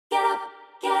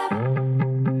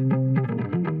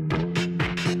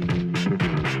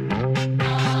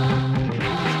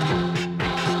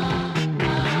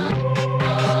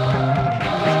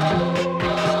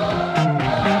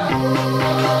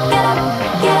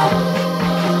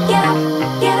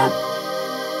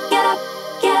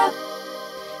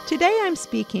Today I'm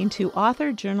speaking to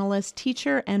author, journalist,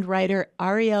 teacher, and writer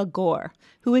Arielle Gore,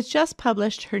 who has just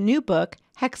published her new book,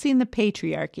 Hexing the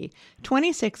Patriarchy,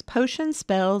 26 Potions,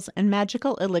 Spells, and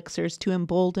Magical Elixirs to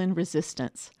Embolden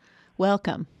Resistance.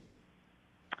 Welcome.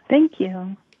 Thank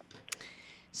you.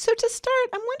 So to start,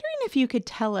 I'm wondering if you could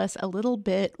tell us a little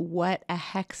bit what a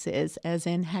hex is, as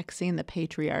in hexing the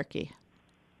patriarchy,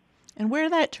 and where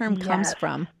that term comes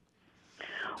from.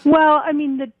 Well,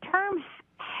 the term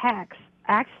hex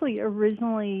actually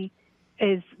originally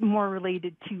is more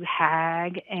related to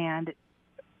hag and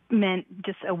meant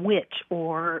just a witch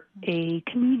or a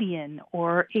comedian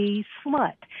or a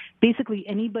slut. Basically,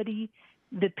 anybody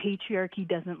the patriarchy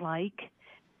doesn't like,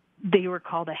 they were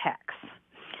called a hex.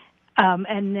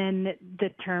 And then the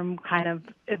term kind of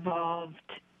evolved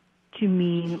to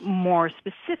mean more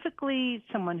specifically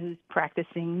someone who's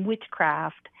practicing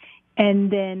witchcraft,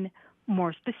 and then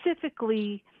more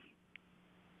specifically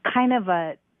kind of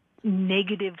a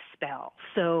negative spell.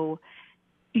 So,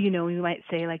 we might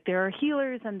say like there are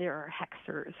healers and there are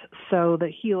hexers. So the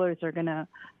healers are going to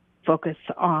focus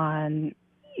on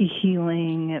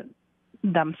healing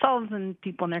themselves and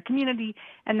people in their community,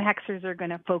 and the hexers are going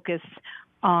to focus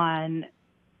on,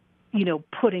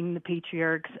 putting the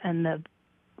patriarchs and the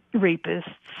rapists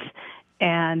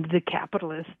and the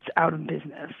capitalists out of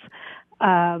business.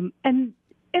 And in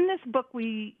this book,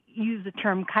 we use the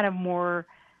term kind of more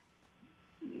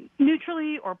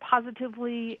neutrally or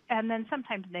positively, and then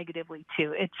sometimes negatively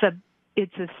too.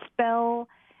 It's a spell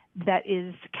that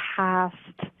is cast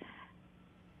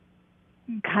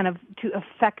kind of to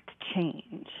affect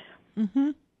change. Mm-hmm.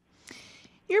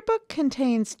 Your book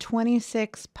contains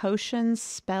 26 potions,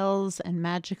 spells, and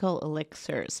magical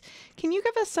elixirs. Can you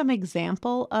give us some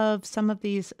example of some of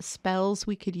these spells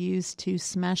we could use to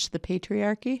smash the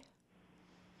patriarchy?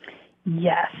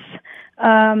 Yes.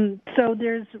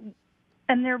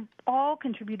 They're all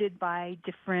contributed by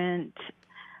different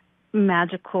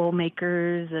magical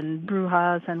makers and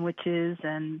brujas and witches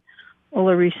and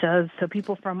olarishas. So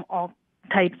people from all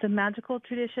types of magical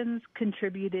traditions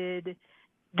contributed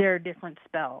their different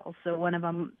spells. So one of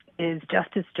them is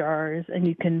justice jars, and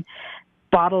you can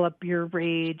bottle up your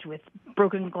rage with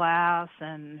broken glass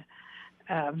and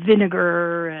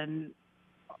vinegar and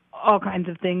all kinds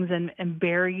of things, and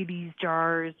bury these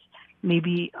jars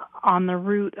maybe on the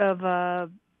route of a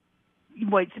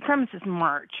white supremacist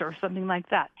march or something like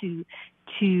that to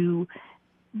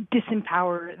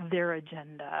disempower their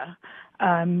agenda.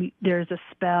 There's a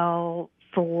spell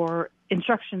for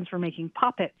instructions for making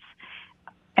puppets.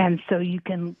 And so you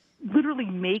can literally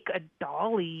make a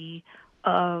dolly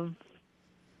of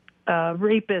a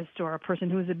rapist or a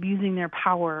person who is abusing their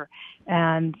power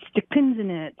and stick pins in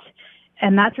it.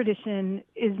 And that tradition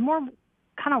is more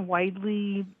kind of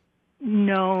widely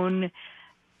known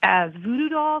as voodoo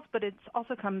dolls, but it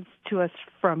also comes to us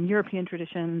from European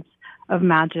traditions of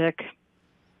magic.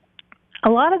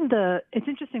 It's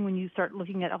interesting when you start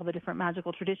looking at all the different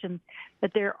magical traditions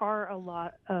that there are a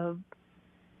lot of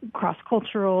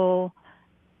cross-cultural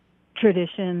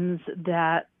traditions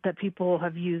that people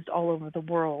have used all over the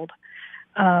world.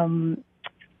 Some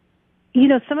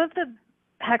of the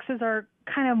hexes are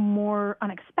kind of more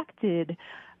unexpected,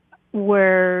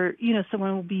 where,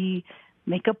 someone will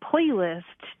make a playlist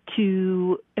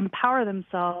to empower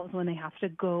themselves when they have to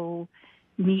go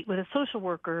meet with a social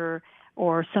worker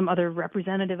or some other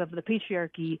representative of the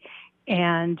patriarchy,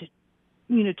 and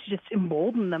to just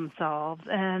embolden themselves.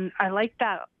 And I like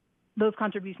those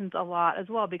contributions a lot as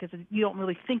well, because you don't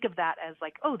really think of that as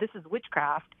like, oh, this is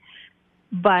witchcraft,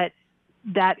 but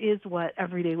that is what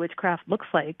everyday witchcraft looks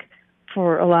like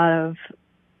for a lot of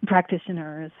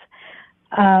practitioners.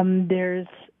 There's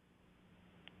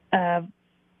a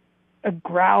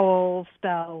growl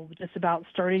spell just about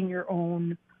starting your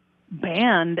own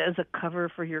band as a cover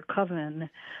for your coven,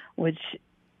 which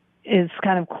is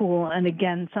kind of cool. And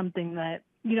again, something that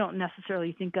you don't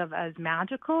necessarily think of as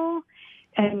magical,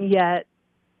 and yet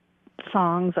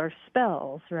songs are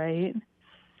spells, right?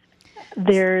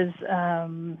 There's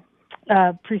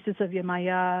Priestess of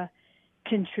Yemaya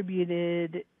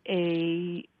contributed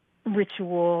a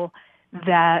ritual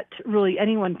that really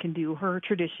anyone can do. Her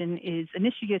tradition is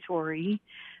initiatory,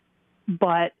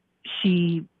 but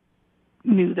she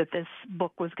knew that this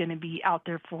book was going to be out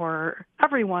there for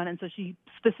everyone, and so she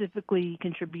specifically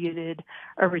contributed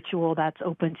a ritual that's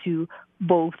open to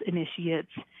both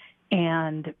initiates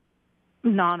and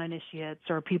non-initiates,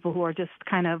 or people who are just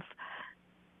kind of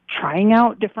trying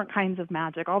out different kinds of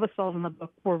magic. All the spells in the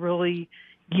book were really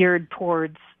geared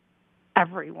towards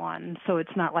everyone. So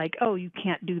it's not like, oh, you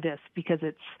can't do this because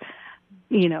it's,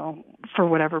 for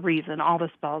whatever reason. All the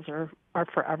spells are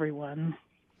for everyone.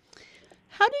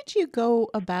 How did you go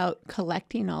about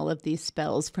collecting all of these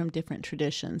spells from different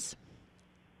traditions?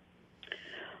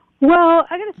 Well,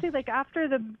 I got to say, like after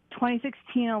the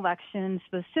 2016 election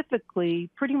specifically,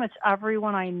 pretty much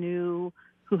everyone I knew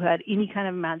who had any kind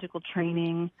of magical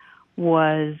training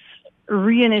was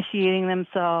reinitiating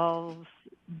themselves,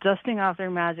 dusting off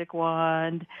their magic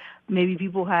wand. Maybe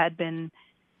people who had been,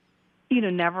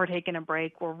 never taking a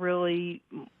break were really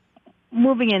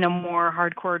moving in a more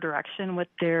hardcore direction with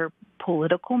their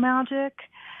political magic.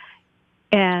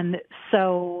 And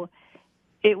so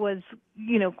it was,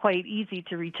 quite easy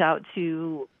to reach out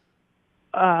to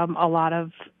a lot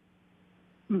of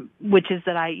witches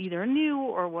that I either knew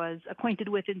or was acquainted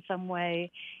with in some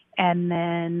way. And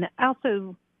then I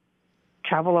also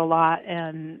travel a lot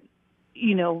and,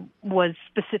 was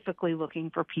specifically looking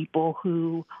for people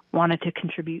who wanted to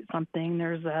contribute something.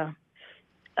 There's a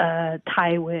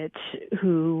Thai witch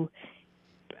who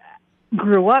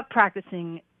grew up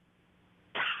practicing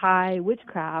Thai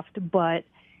witchcraft, but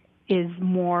is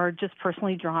more just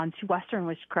personally drawn to Western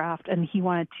witchcraft, and he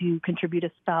wanted to contribute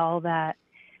a spell that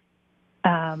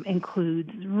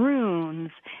includes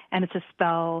runes, and it's a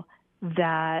spell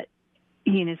that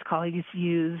he and his colleagues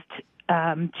used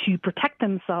to protect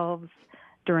themselves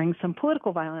during some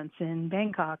political violence in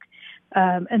Bangkok.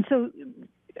 And so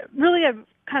really I've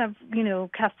kind of,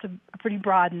 cast a pretty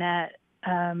broad net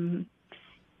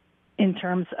in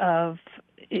terms of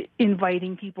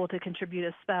inviting people to contribute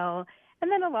a spell.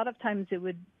 And then a lot of times it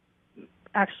would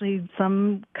actually,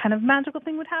 some kind of magical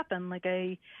thing would happen. Like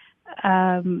I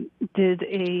did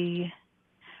a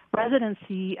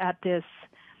residency at this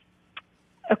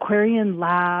Aquarian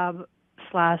lab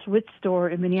 / witch store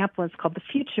in Minneapolis called The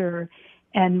Future,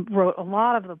 and wrote a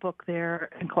lot of the book there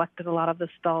and collected a lot of the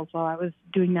spells while I was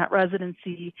doing that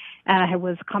residency. And I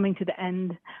was coming to the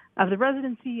end of the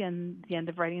residency and the end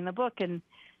of writing the book, and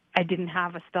I didn't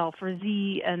have a spell for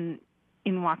Z, and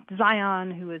in walked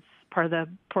Zion, who is part of the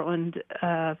Portland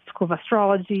School of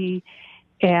Astrology.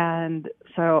 And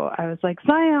so I was like,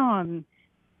 Zion,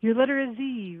 your letter is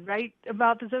Z, write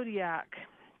about the zodiac.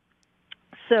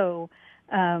 So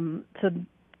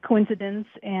coincidence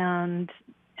and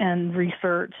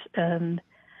research and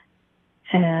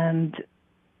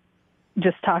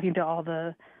just talking to all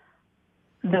the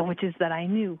witches that I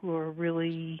knew who were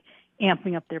really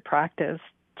amping up their practice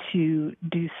to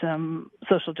do some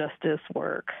social justice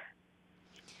work.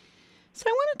 So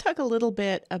I want to talk a little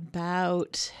bit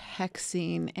about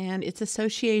hexing and its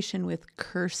association with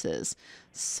curses.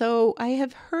 So I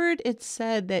have heard it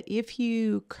said that if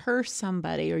you curse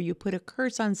somebody or you put a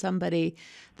curse on somebody,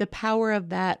 the power of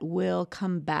that will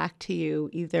come back to you.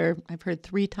 Either I've heard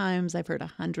 3 times, I've heard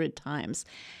 100 times.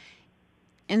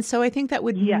 And so I think that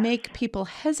would make people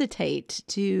hesitate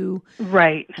to...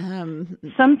 Right.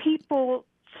 Some people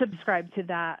subscribe to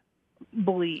that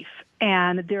belief,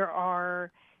 and there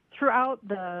are... Throughout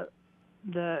the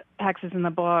hexes in the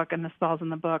book and the spells in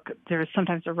the book, there's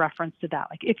sometimes a reference to that.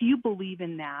 Like, if you believe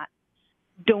in that,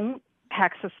 don't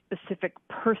hex a specific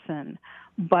person,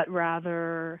 but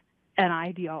rather an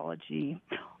ideology.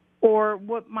 Or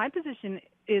what my position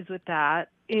is with that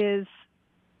is,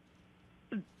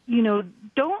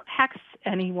 don't hex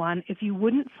anyone if you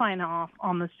wouldn't sign off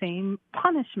on the same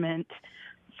punishment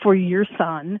for your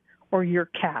son or your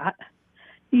cat.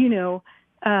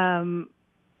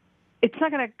 It's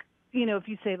not going to, if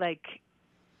you say, like,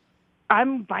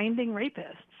 I'm binding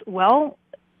rapists, well,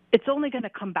 it's only going to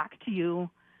come back to you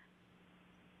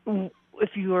if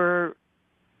you're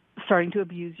starting to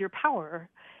abuse your power,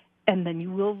 and then you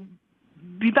will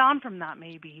be bound from that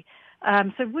maybe.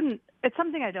 So it's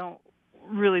something I don't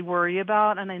really worry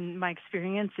about, and in my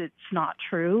experience, it's not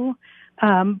true.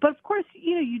 But of course,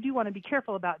 you do want to be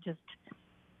careful about just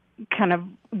kind of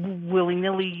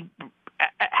willy-nilly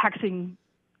hexing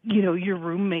your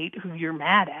roommate who you're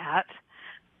mad at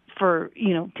for,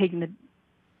 taking the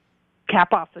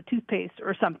cap off the toothpaste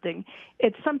or something.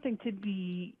 It's something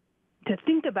to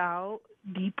think about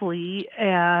deeply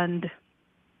and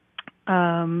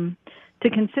to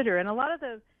consider. And a lot of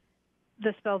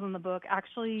the spells in the book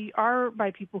actually are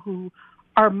by people who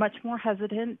are much more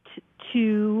hesitant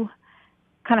to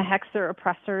kind of hex their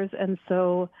oppressors. And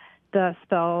so the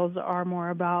spells are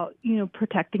more about,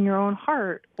 protecting your own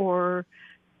heart, or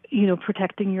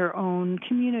protecting your own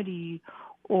community,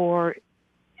 or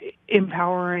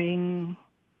empowering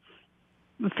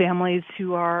families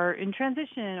who are in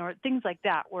transition, or things like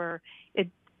that, where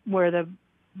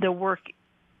the work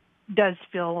does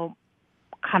feel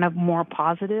kind of more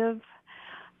positive.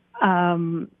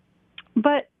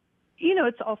 But,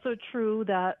 it's also true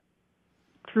that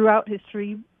throughout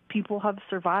history, people have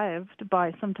survived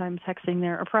by sometimes hexing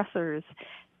their oppressors.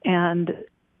 And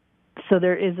so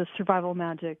there is a survival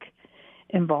magic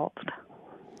involved.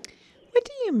 What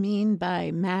do you mean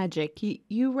by magic?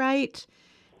 You write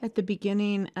at the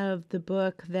beginning of the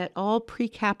book that all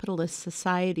pre-capitalist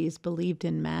societies believed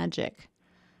in magic.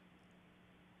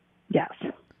 Yes.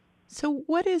 So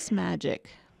what is magic?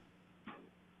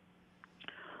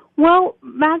 Well,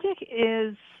 magic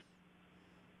is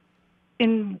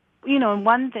in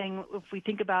one thing, if we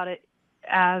think about it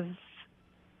as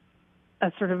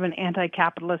a sort of an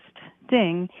anti-capitalist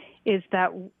thing, is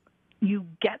that you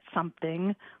get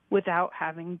something without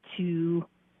having to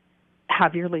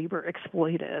have your labor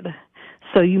exploited.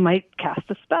 So you might cast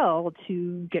a spell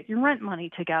to get your rent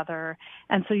money together.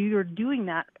 And so you're doing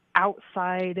that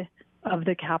outside of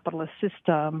the capitalist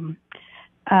system.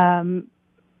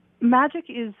 Magic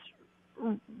is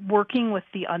working with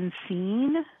the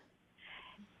unseen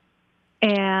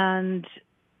and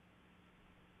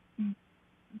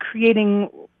creating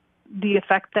the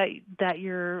effect that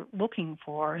you're looking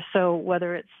for. So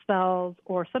whether it's spells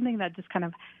or something that just kind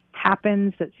of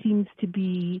happens that seems to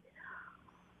be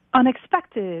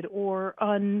unexpected or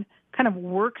kind of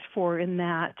works for in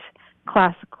that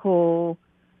classical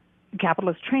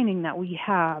capitalist training that we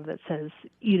have that says,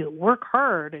 work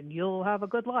hard and you'll have a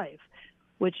good life,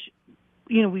 which,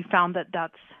 we found that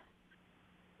that's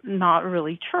not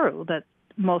really true, that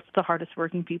most of the hardest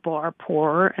working people are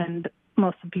poor and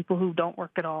most of the people who don't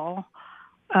work at all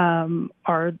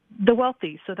are the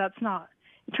wealthy. So it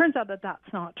turns out that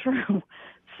that's not true.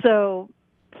 So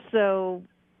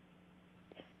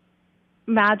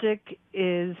magic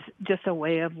is just a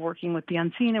way of working with the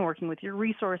unseen and working with your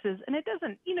resources. And it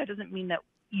doesn't mean that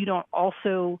you don't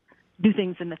also do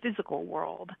things in the physical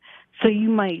world. So you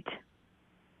might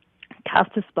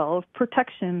cast a spell of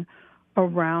protection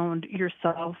around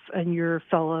yourself and your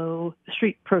fellow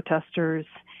street protesters,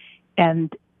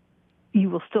 and you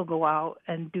will still go out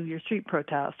and do your street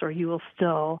protest, or you will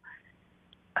still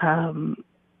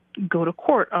go to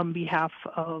court on behalf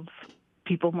of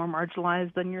people more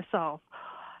marginalized than yourself.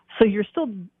 So you're still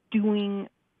doing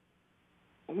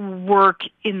work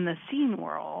in the seen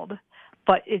world,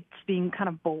 but it's being kind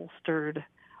of bolstered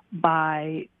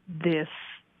by this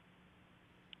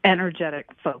energetic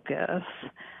focus.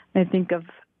 I think of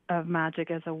magic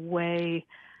as a way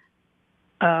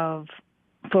of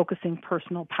focusing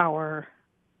personal power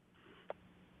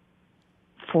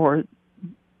for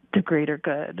the greater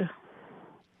good.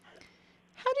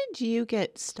 How did you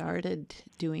get started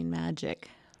doing magic?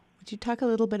 Would you talk a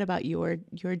little bit about your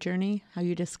journey, how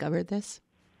you discovered this?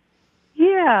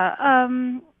 Yeah, I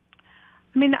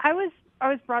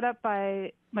was brought up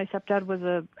by my stepdad was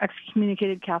a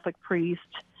excommunicated Catholic priest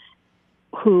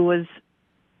who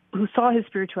saw his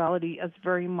spirituality as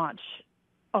very much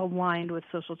aligned with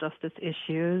social justice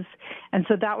issues. And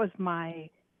so that was my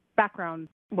background,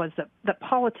 was that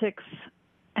politics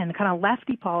and kind of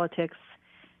lefty politics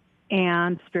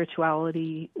and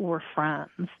spirituality were friends.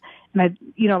 And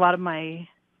a lot of my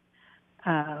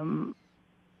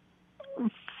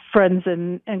friends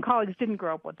and colleagues didn't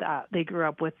grow up with that. They grew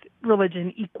up with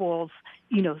religion equals,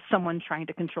 someone trying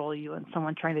to control you and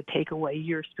someone trying to take away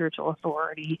your spiritual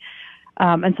authority.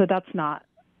 And so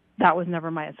that was never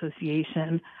my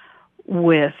association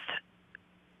with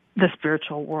the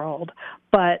spiritual world.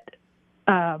 But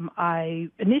I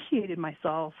initiated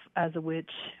myself as a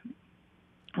witch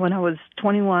when I was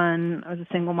 21. I was a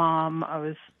single mom. I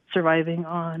was surviving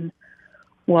on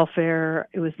welfare.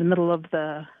 It was the middle of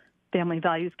the Family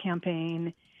Values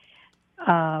Campaign.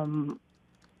 Family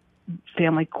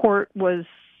court was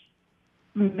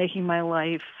making my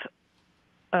life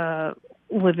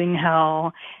living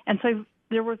hell. And so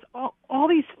there was all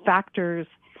these factors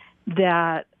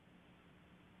that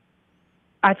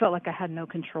I felt like I had no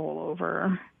control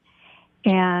over.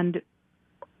 And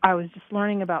I was just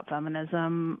learning about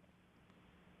feminism,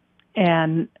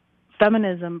 and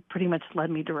feminism pretty much led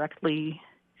me directly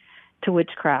to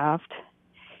witchcraft.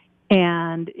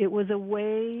 And it was a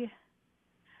way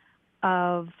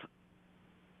of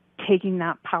taking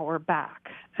that power back.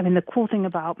 I mean, the cool thing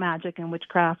about magic and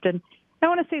witchcraft, and I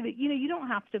want to say that, you don't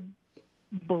have to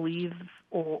believe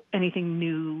or anything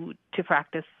new to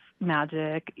practice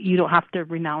magic. You don't have to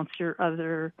renounce your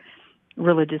other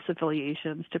religious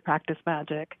affiliations to practice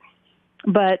magic.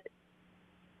 But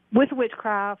with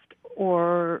witchcraft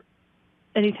or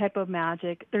any type of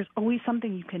magic, there's always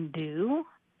something you can do.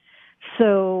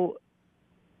 So,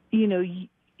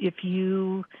 if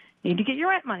you need to get your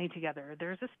rent money together,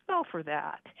 there's a spell for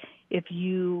that. If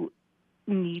you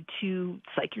need to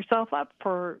psych yourself up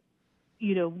for,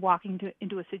 walking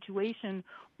into a situation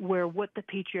where what the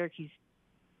patriarchy's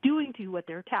doing to you, what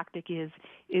their tactic is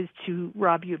to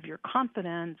rob you of your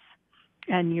confidence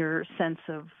and your sense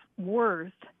of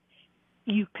worth,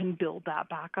 you can build that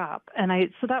back up. And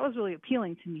so that was really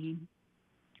appealing to me,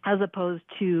 as opposed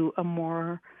to a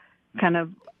more kind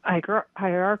of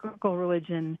hierarchical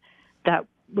religion that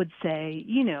would say,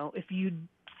 if you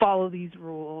follow these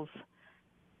rules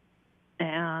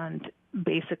and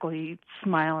basically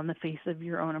smile in the face of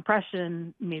your own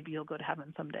oppression, maybe you'll go to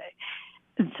heaven someday.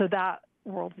 And so that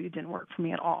worldview didn't work for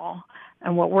me at all.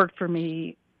 And what worked for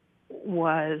me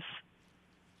was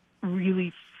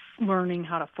really learning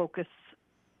how to focus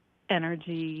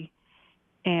energy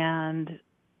and,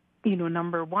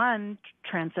 number one,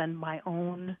 transcend my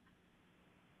own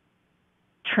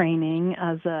training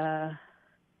as a,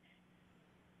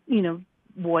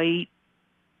 white,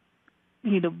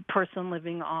 person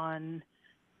living on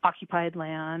occupied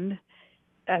land,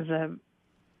 as a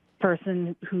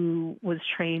person who was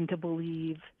trained to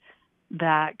believe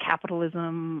that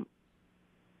capitalism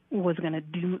was going to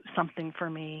do something for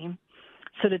me.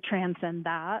 So to transcend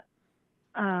that,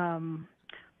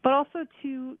 but also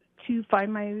to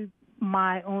find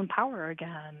my own power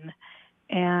again,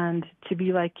 and to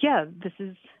be like, yeah, this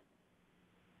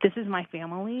is my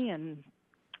family, and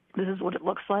this is what it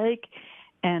looks like,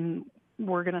 and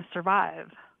we're going to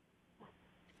survive.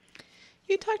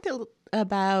 You talked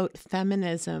about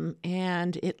feminism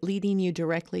and it leading you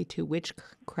directly to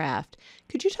witchcraft.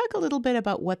 Could you talk a little bit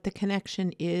about what the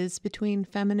connection is between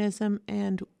feminism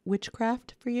and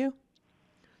witchcraft for you?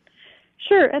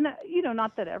 Sure. And,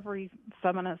 not that every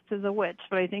feminist is a witch,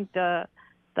 but I think that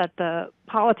the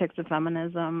politics of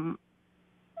feminism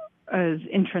is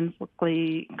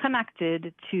intrinsically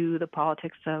connected to the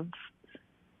politics of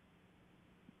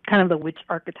kind of the witch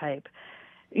archetype.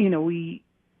 We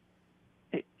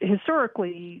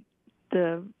historically,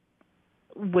 the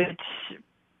witch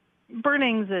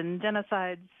burnings and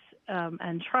genocides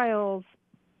and trials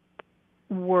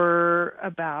were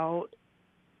about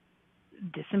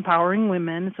disempowering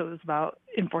women. So it was about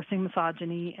enforcing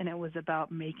misogyny, and it was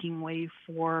about making way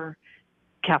for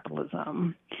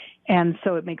capitalism. And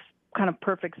so it makes kind of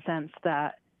perfect sense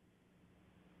that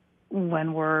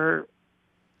when we're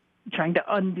trying to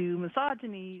undo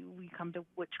misogyny, we come to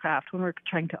witchcraft. When we're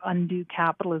trying to undo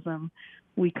capitalism,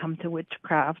 we come to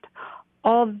witchcraft.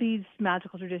 All of these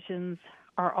magical traditions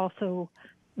are also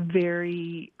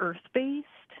very earth-based.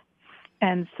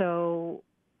 And so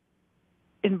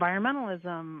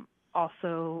environmentalism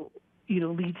also,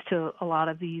 leads to a lot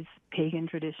of these pagan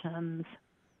traditions.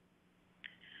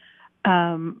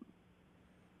 For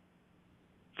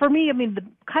me,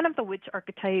 the witch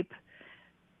archetype,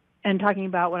 and talking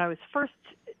about when I was first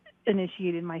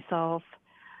initiated myself,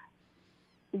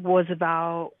 was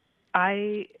about,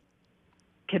 I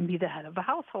can be the head of a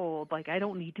household. Like, I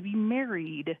don't need to be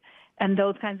married, and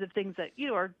those kinds of things that,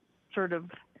 are sort of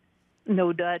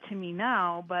no duh to me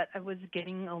now, but I was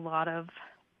getting a lot of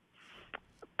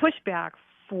pushback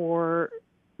for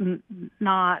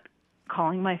not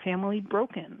calling my family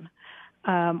broken,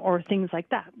 or things like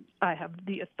that. I have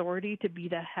the authority to be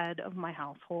the head of my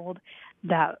household.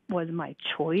 That was my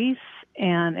choice,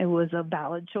 and it was a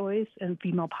valid choice, and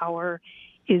female power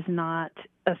is not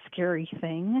a scary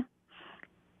thing.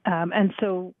 And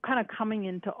so kind of coming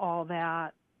into all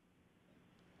that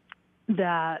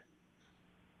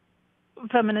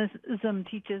feminism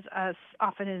teaches us,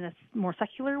 often in a more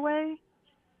secular way,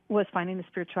 was finding the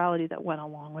spirituality that went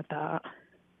along with that.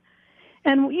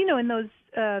 And, in those,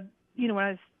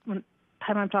 when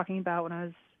I'm talking about when I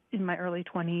was in my early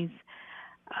 20s,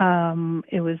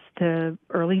 it was the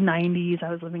early 90s.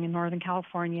 I was living in Northern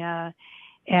California.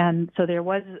 And so there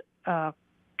was a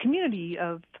community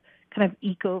of kind of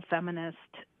eco-feminist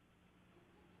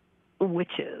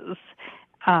witches.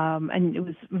 And it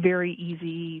was very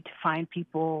easy to find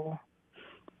people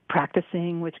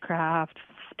practicing witchcraft,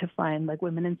 to find like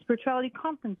women in spirituality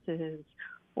conferences,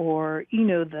 or,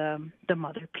 the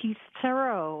Mother Peace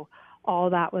Tarot. All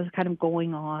that was kind of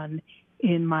going on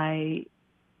in my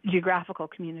geographical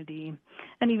community.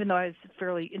 And even though I was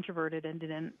fairly introverted and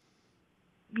didn't,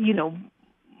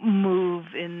 move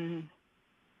in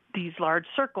these large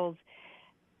circles,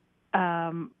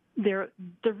 the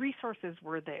resources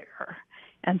were there.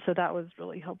 And so that was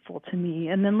really helpful to me.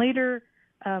 And then later,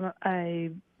 I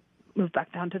moved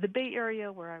back down to the Bay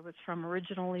Area, where I was from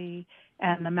originally,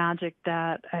 and the magic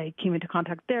that I came into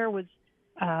contact there was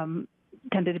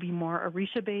tended to be more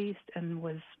Orisha-based, and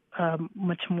was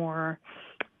much more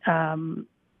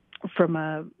from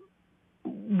a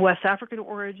West African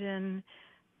origin,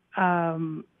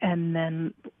 And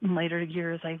then in later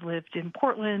years, I lived in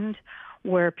Portland,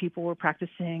 where people were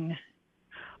practicing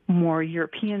more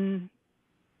European-based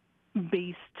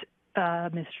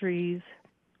mysteries.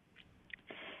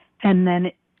 And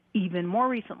then even more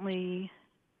recently,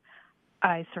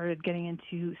 I started getting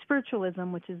into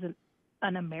spiritualism, which is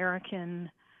an American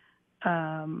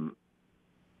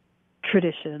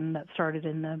tradition that started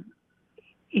in the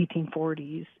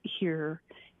 1840s here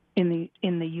in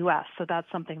the U.S. So that's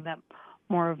something that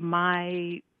more of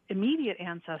my immediate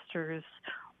ancestors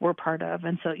were part of.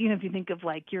 And so, if you think of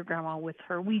like your grandma with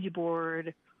her Ouija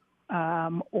board,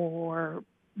 or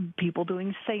people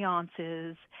doing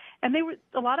seances, and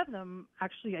a lot of them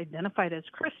actually identified as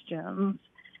Christians,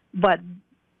 but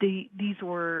these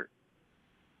were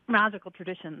magical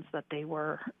traditions that they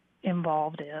were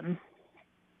involved in.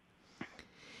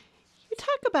 You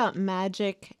talk about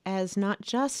magic as not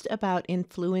just about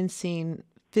influencing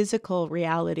physical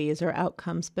realities or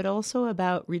outcomes, but also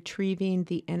about retrieving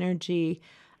the energy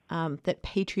that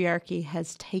patriarchy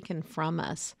has taken from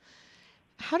us.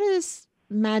 How does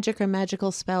magic or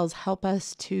magical spells help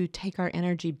us to take our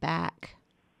energy back?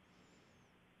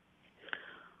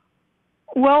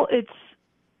 Well,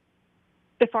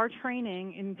 if our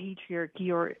training in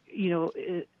patriarchy, or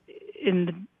in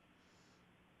the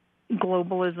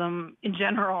globalism in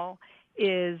general,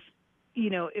 is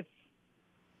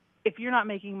if you're not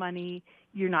making money,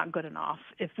 you're not good enough.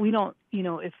 If we don't,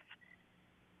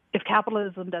 if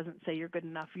capitalism doesn't say you're good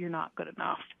enough, you're not good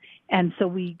enough. And so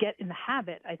we get in the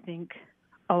habit, I think,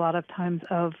 a lot of times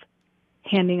of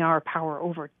handing our power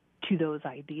over to those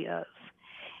ideas.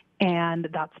 And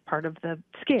that's part of the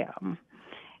scam.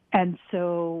 And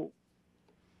so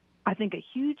I think a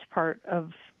huge part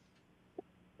of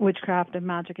witchcraft and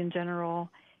magic in general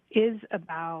is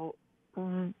about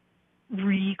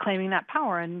reclaiming that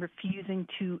power and refusing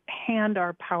to hand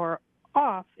our power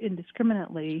off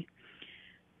indiscriminately.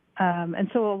 And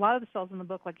so a lot of the spells in the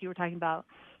book, like you were talking about,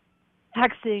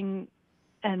 hexing,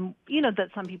 and that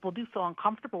some people do feel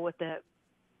uncomfortable with it,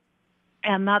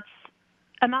 and that's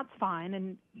fine.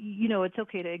 And it's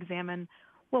okay to examine,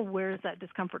 well, where is that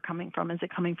discomfort coming from? Is it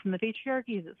coming from the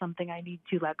patriarchy? Is it something I need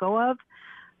to let go of?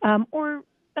 Or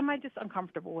am I just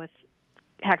uncomfortable with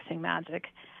hexing magic?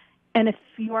 And if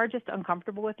you are just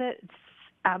uncomfortable with it, it's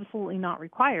absolutely not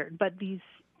required. But these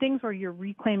things where you're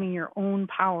reclaiming your own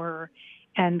power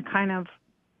and kind of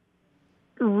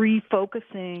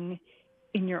refocusing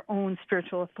in your own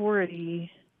spiritual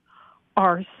authority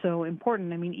are so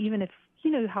important. I mean, even if,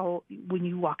 how when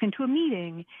you walk into a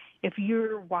meeting, if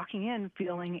you're walking in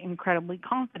feeling incredibly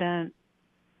confident,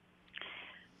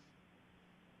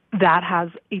 that has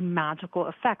a magical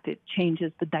effect. It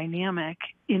changes the dynamic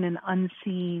in an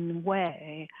unseen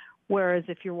way. Whereas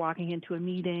if you're walking into a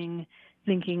meeting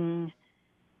thinking,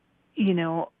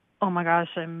 oh my gosh,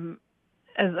 I'm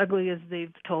as ugly as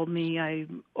they've told me,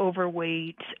 I'm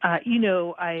overweight,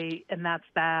 and that's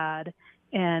bad.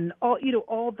 And all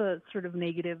the sort of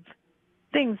negative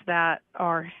things that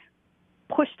are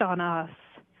pushed on us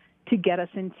to get us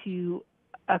into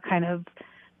a kind of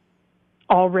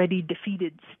already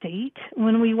defeated state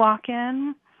when we walk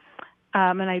in.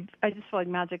 And I just feel like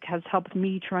magic has helped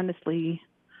me tremendously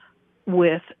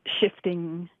with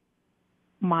shifting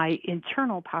my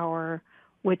internal power,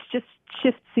 which just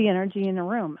shifts the energy in the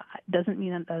room. It doesn't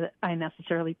mean that I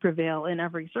necessarily prevail in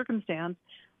every circumstance,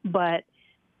 but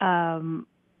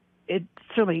it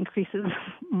certainly increases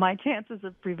my chances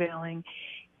of prevailing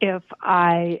if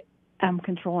I am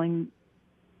controlling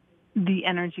the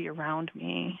energy around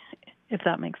me, if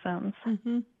that makes sense.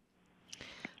 Mm-hmm.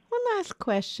 One last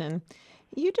question.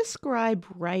 You describe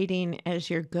writing as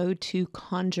your go-to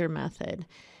conjure method,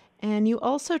 and you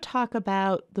also talk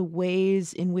about the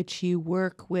ways in which you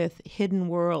work with hidden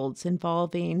worlds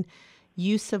involving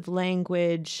use of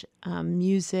language,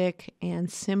 music,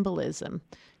 and symbolism.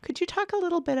 Could you talk a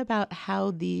little bit about how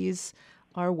these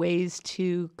are ways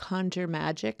to conjure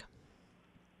magic?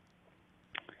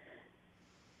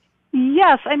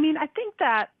 Yes, I mean, I think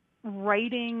that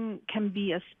writing can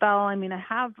be a spell. I mean,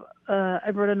 I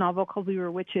wrote a novel called We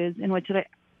Were Witches, in which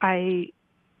I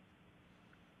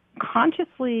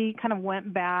consciously kind of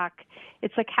went back.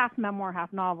 It's like half memoir,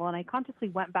 half novel, and I consciously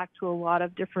went back to a lot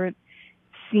of different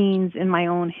scenes in my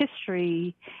own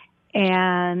history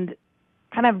and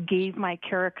kind of gave my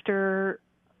character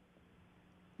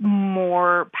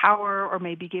more power, or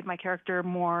maybe gave my character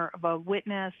more of a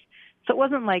witness. So it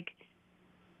wasn't like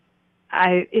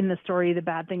in the story, the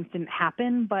bad things didn't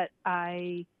happen, but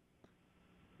I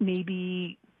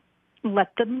maybe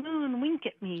let the moon wink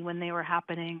at me when they were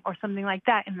happening, or something like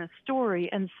that in the story.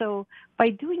 And so by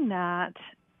doing that,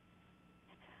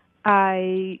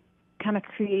 I kind of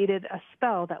created a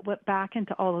spell that went back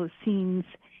into all those scenes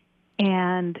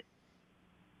and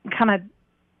kind of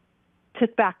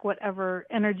took back whatever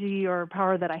energy or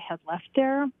power that I had left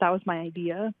there. That was my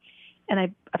idea. And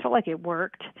I felt like it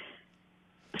worked.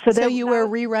 So you were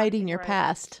rewriting your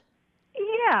past.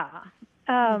 Yeah.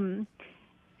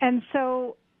 And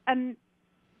so, and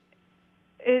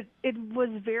it was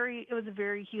a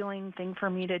very healing thing for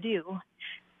me to do.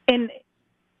 In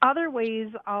other ways,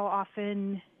 I'll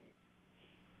often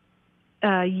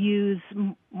use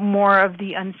more of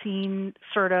the unseen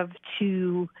sort of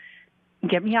to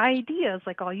get me ideas.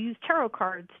 Like I'll use tarot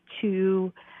cards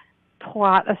to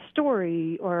plot a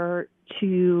story or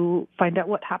to find out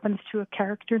what happens to a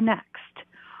character next.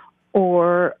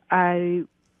 Or I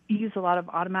use a lot of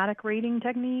automatic rating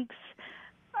techniques.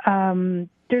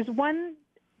 There's one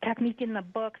technique in the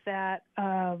book that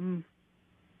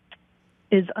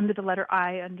is under the letter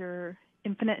I, under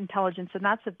infinite intelligence, and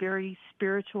that's a very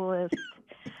spiritualist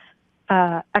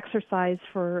exercise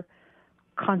for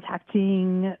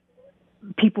contacting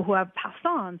people who have passed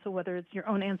on. So whether it's your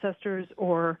own ancestors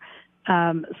or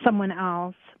someone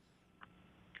else,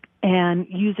 and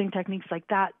using techniques like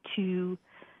that to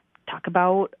talk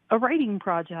about a writing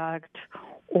project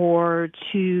or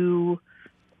to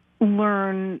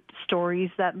learn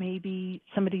stories that maybe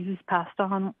somebody who's passed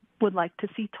on would like to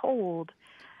see told.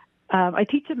 I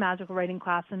teach a magical writing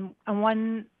class, and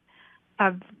one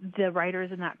of the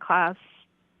writers in that class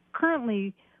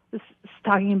currently was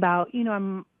talking about,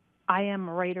 I am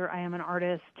a writer, I am an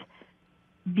artist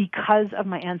because of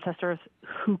my ancestors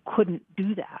who couldn't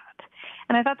do that.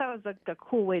 And I thought that was a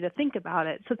cool way to think about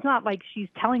it. So it's not like she's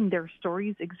telling their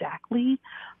stories exactly,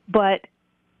 but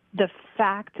the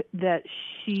fact that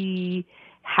she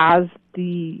has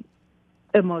the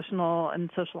emotional and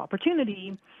social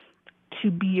opportunity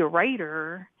to be a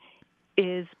writer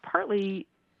is partly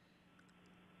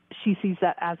she sees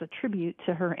that as a tribute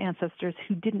to her ancestors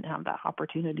who didn't have that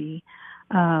opportunity.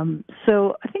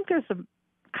 So I think there's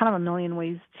kind of a million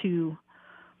ways to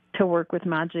work with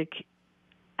magic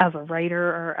as a writer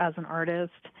or as an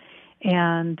artist.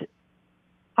 And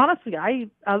honestly,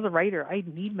 as a writer, I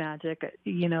need magic.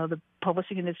 The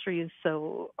publishing industry is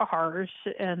so harsh,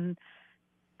 and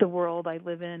the world I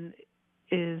live in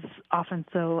is often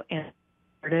so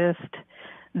anti-artist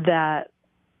that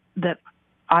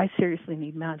I seriously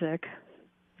need magic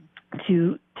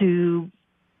to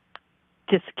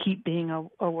just keep being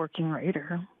a working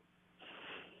writer.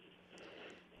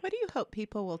 What do you hope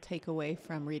people will take away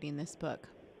from reading this book?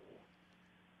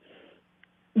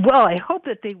 Well, I hope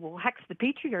that they will hex the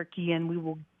patriarchy and we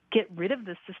will get rid of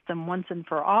the system once and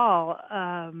for all.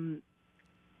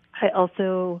 I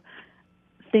also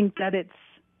think that it's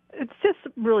just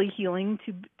really healing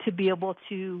to be able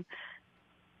to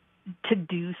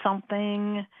do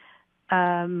something.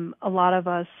 A lot of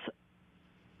us,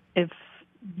 if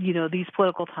these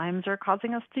political times are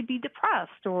causing us to be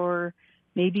depressed, or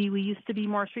maybe we used to be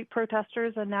more street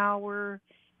protesters and now we're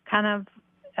kind of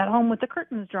at home with the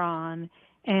curtains drawn.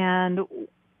 And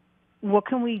what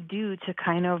can we do to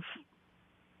kind of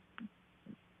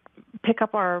pick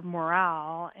up our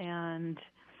morale and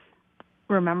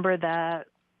remember that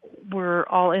we're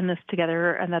all in this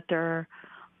together, and that there are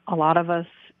a lot of us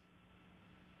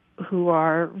who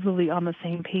are really on the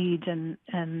same page and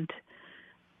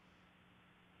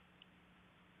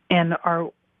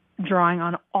are drawing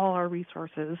on all our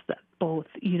resources, that both,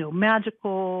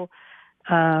 magical,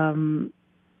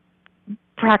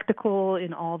 practical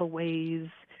in all the ways.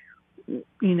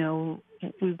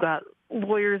 We've got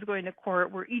lawyers going to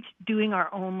court. We're each doing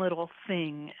our own little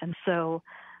thing. And so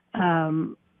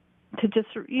to just,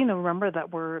 remember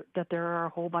that there are a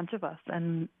whole bunch of us,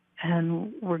 and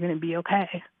we're going to be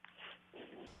okay.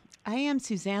 I am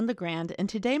Suzanne LeGrand, and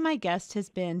today my guest has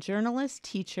been journalist,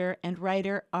 teacher, and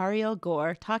writer Ariel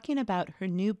Gore, talking about her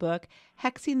new book,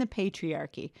 Hexing the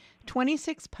Patriarchy,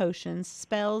 26 Potions,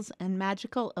 Spells, and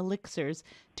Magical Elixirs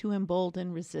to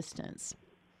Embolden Resistance.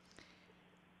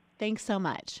 Thanks so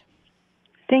much.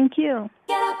 Thank you.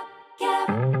 Get up, get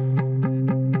up.